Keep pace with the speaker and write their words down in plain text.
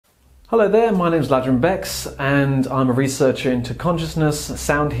Hello there, my name is Ladrhyn Bexx and I'm a researcher into consciousness,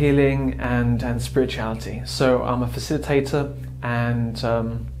 sound healing and spirituality. So I'm a facilitator and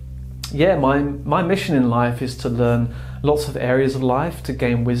my mission in life is to learn lots of areas of life, to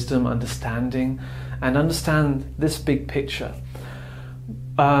gain wisdom, understanding and understand this big picture.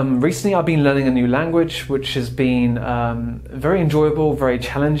 Recently I've been learning a new language which has been very enjoyable, very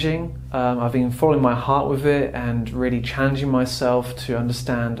challenging. I've been following my heart with it and really challenging myself to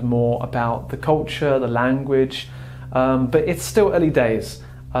understand more about the culture, the language, but it's still early days.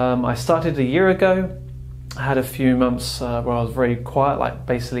 I started a year ago. I had a few months where I was very quiet, like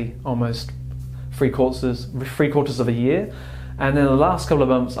basically almost three quarters of a year. And then the last couple of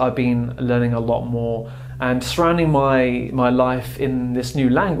months I've been learning a lot more and surrounding my life in this new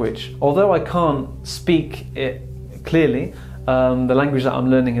language. Although I can't speak it clearly, the language that I'm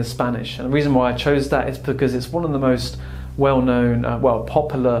learning is Spanish. And the reason why I chose that is because it's one of the most well-known,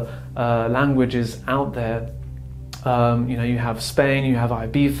 popular languages out there. You have Spain, you have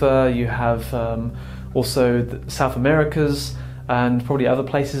Ibiza, you have also the South Americas and probably other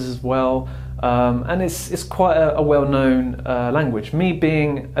places as well. And it's quite a well-known language. Me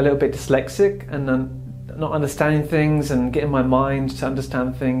being a little bit dyslexic and not understanding things and getting my mind to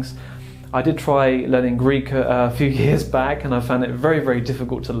understand things, I did try learning Greek a few years back and I found it very, very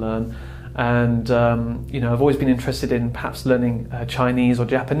difficult to learn. And I've always been interested in perhaps learning Chinese or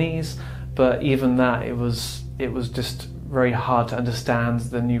Japanese, but even that it was just very hard to understand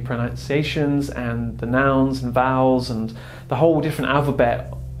the new pronunciations and the nouns and vowels and the whole different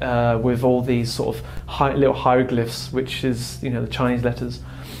alphabet with all these sort of little hieroglyphs, which is the Chinese letters.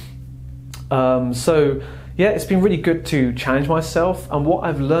 So yeah, it's been really good to challenge myself, and what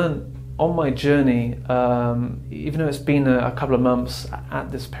I've learned on my journey, even though it's been a couple of months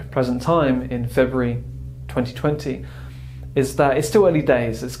at this present time in February 2020, is that it's still early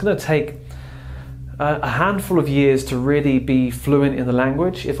days. It's going to take a handful of years to really be fluent in the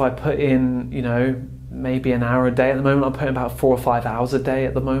language. If I put in, maybe an hour a day at the moment, I'm putting about 4 or 5 hours a day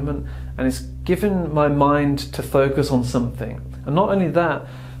at the moment, and it's given my mind to focus on something. And not only that,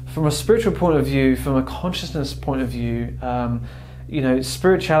 from a spiritual point of view, from a consciousness point of view,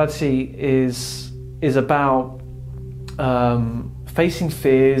 spirituality is about facing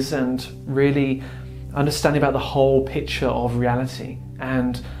fears and really understanding about the whole picture of reality.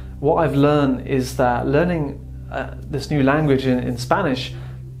 And what I've learned is that learning this new language in Spanish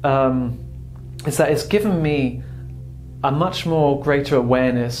is that it's given me a much more greater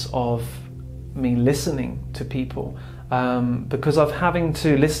awareness of me listening to people. Because of having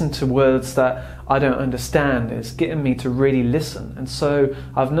to listen to words that I don't understand, it's getting me to really listen. And so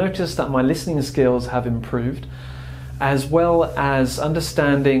I've noticed that my listening skills have improved, as well as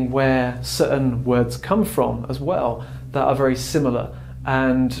understanding where certain words come from as well that are very similar.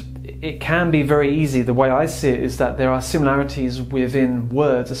 And it can be very easy. The way I see it is that there are similarities within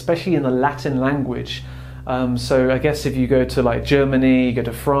words, especially in the Latin language. So I guess if you go to like Germany, you go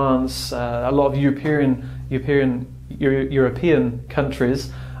to France, a lot of European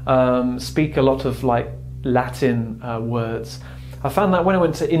countries speak a lot of like Latin words. I found that when I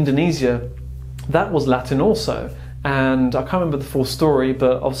went to Indonesia, that was Latin also, and I can't remember the full story,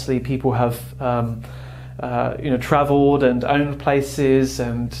 but obviously people have traveled and owned places,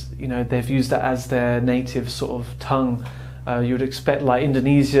 and they've used that as their native sort of tongue. You would expect like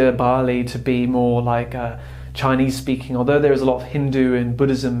Indonesia, Bali to be more like Chinese speaking, although there is a lot of Hindu and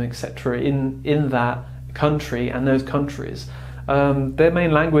Buddhism, etc. in that country and those countries. Their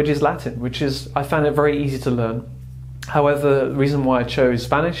main language is Latin, which is, I found it very easy to learn. However, the reason why I chose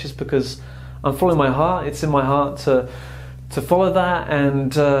Spanish is because I'm following my heart. It's in my heart to follow that,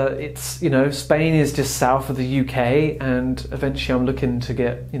 and it's Spain is just south of the UK, and eventually I'm looking to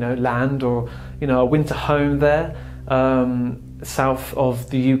get land or a winter home there south of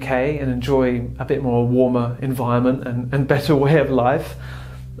the UK and enjoy a bit more warmer environment and better way of life.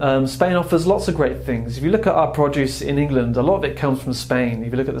 Spain offers lots of great things. If you look at our produce in England, a lot of it comes from Spain.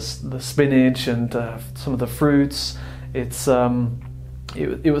 If you look at the spinach and some of the fruits, it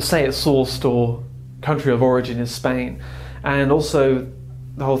would say it's sourced or country of origin is Spain. And also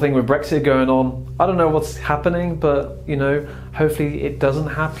the whole thing with Brexit going on, I don't know what's happening, but hopefully it doesn't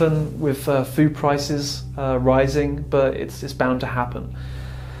happen with food prices rising, but it's bound to happen.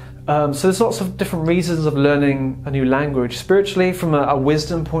 So there's lots of different reasons of learning a new language. Spiritually, from a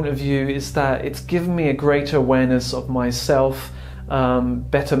wisdom point of view, is that it's given me a greater awareness of myself,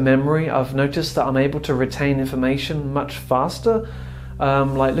 better memory. I've noticed that I'm able to retain information much faster.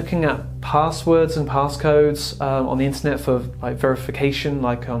 Like looking at passwords and passcodes on the internet for like verification,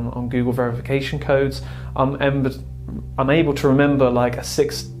 like on Google verification codes, I'm able to remember like a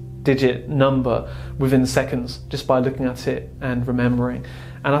digit number within seconds just by looking at it and remembering.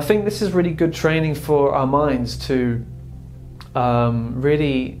 And I think this is really good training for our minds to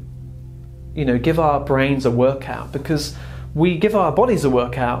really, you know, give our brains a workout, because we give our bodies a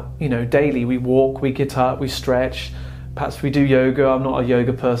workout, you know, daily. We walk, we get up, we stretch, perhaps we do yoga. I'm not a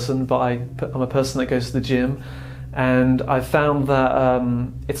yoga person, but I'm a person that goes to the gym. And I found that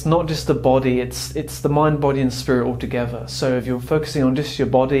it's not just the body, it's the mind, body and spirit all together. So if you're focusing on just your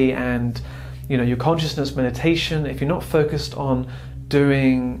body and, you know, your consciousness meditation, if you're not focused on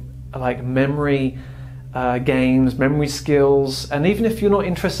doing like memory games, memory skills, and even if you're not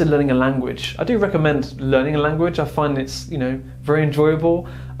interested in learning a language, I do recommend learning a language. I find it's, you know, very enjoyable,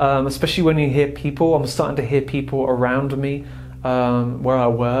 especially when you hear people. I'm starting to hear people around me where I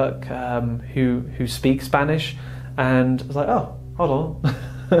work who speak Spanish. And I was like, oh, hold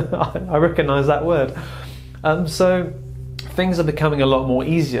on, I recognize that word. So things are becoming a lot more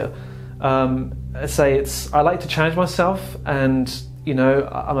easier. I like to challenge myself, and you know,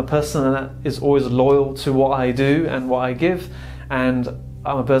 I'm a person that is always loyal to what I do and what I give, and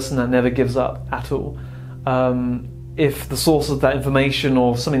I'm a person that never gives up at all. If the source of that information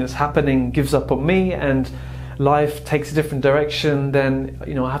or something that's happening gives up on me and life takes a different direction, then,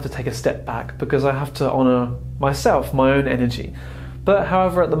 you know, I have to take a step back, because I have to honor myself, my own energy. But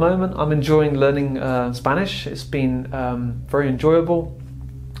however, at the moment, I'm enjoying learning Spanish. It's been very enjoyable,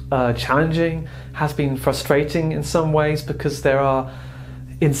 challenging, has been frustrating in some ways, because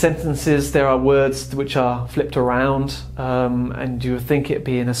in sentences there are words which are flipped around, and you would think it'd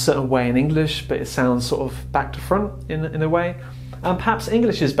be in a certain way in English, but it sounds sort of back to front in a way. And perhaps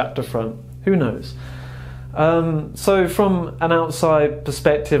English is back to front, who knows? So from an outside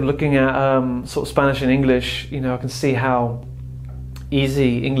perspective, looking at sort of Spanish and English, you know, I can see how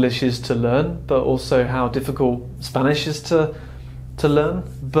easy English is to learn, but also how difficult Spanish is to learn.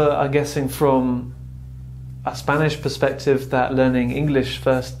 But I'm guessing from a Spanish perspective that learning English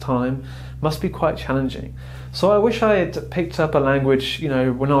first time must be quite challenging. So I wish I had picked up a language, you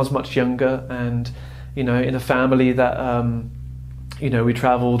know, when I was much younger, and, you know, in a family that you know, we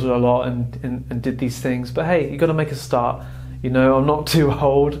travelled a lot and did these things. But hey, you got to make a start. You know, I'm not too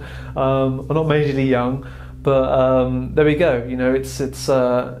old. I'm not majorly young, but there we go. You know, it's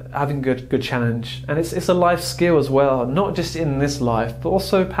having good challenge, and it's a life skill as well. Not just in this life, but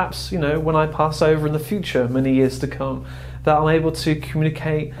also perhaps, you know, when I pass over in the future, many years to come, that I'm able to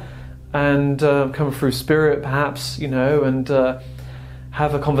communicate and come through spirit, perhaps, you know, and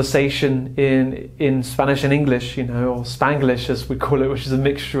have a conversation in Spanish and English, you know, or Spanglish as we call it, which is a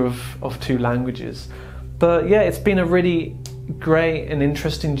mixture of two languages. But yeah, it's been a really great and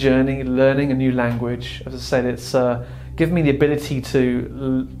interesting journey learning a new language. As I said, it's given me the ability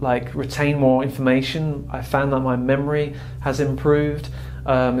to like retain more information. I found that my memory has improved.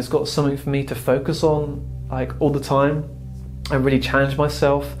 It's got something for me to focus on like all the time and really challenge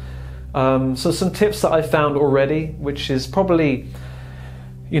myself. So some tips that I found already, which is probably,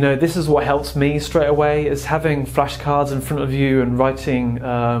 you know, this is what helps me straight away, is having flashcards in front of you and writing,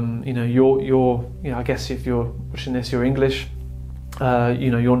 you know, your, you know, I guess if you're watching this, your English, you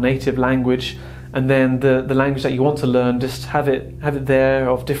know, your native language, and then the language that you want to learn, just have it there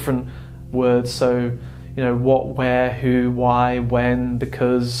of different words. So, you know, what, where, who, why, when,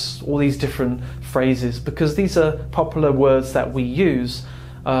 because, all these different phrases, because these are popular words that we use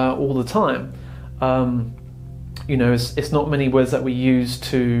all the time. You know, it's not many words that we use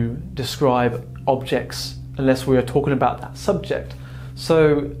to describe objects unless we are talking about that subject.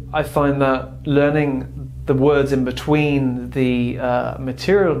 So I find that learning the words in between the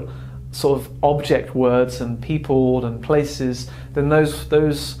material sort of object words and people and places, then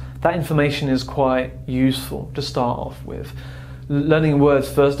that information is quite useful to start off with. Learning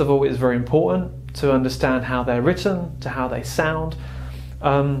words, first of all, is very important to understand how they're written, to how they sound.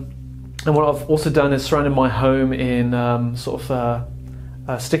 And what I've also done is surrounded my home in sort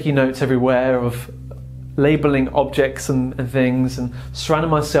of sticky notes everywhere of labeling objects and things, and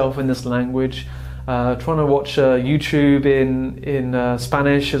surrounding myself in this language. Trying to watch YouTube in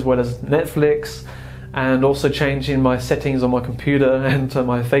Spanish as well as Netflix, and also changing my settings on my computer and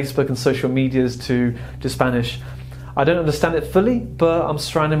my Facebook and social medias to Spanish. I don't understand it fully, but I'm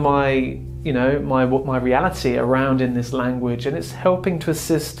surrounding my reality around in this language, and it's helping to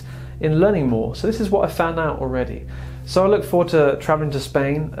assist in learning more. So this is what I found out already. So I look forward to traveling to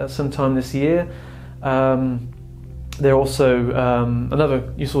Spain sometime this year. there also,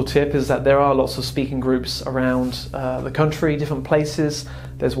 another useful tip is that there are lots of speaking groups around the country, different places.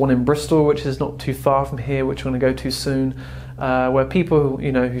 There's one in Bristol, which is not too far from here, which we're going to go to soon, where people,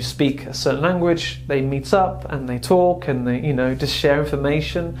 who speak a certain language, they meet up and they talk and they, just share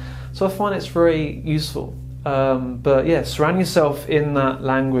information. So I find it's very useful. But yeah, surround yourself in that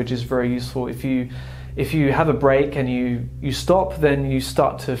language is very useful. If you have a break and you stop, then you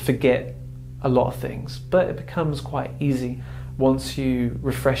start to forget a lot of things, but it becomes quite easy once you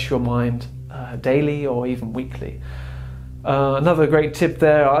refresh your mind daily or even weekly. Another great tip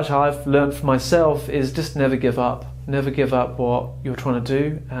there, which I've learned for myself, is just never give up. Never give up what you're trying to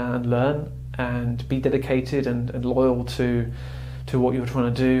do and learn, and be dedicated and loyal to what you're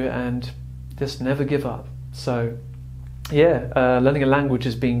trying to do, and just never give up. So yeah, learning a language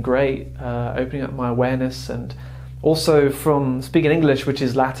has been great, opening up my awareness, and also from speaking English, which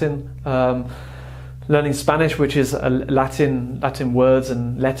is Latin, learning Spanish, which is Latin words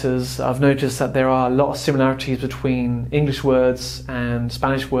and letters. I've noticed that there are a lot of similarities between English words and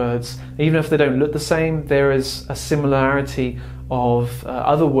Spanish words. Even if they don't look the same, there is a similarity of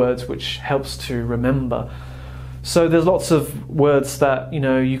other words which helps to remember. So there's lots of words that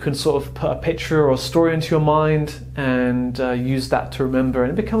you can sort of put a picture or a story into your mind and use that to remember,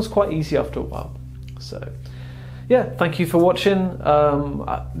 and it becomes quite easy after a while. So yeah, thank you for watching.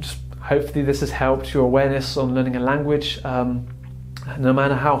 Hopefully this has helped your awareness on learning a language. No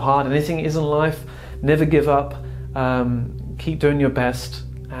matter how hard anything is in life, never give up. Keep doing your best,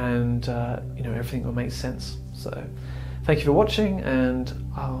 and everything will make sense. So thank you for watching, and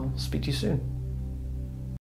I'll speak to you soon.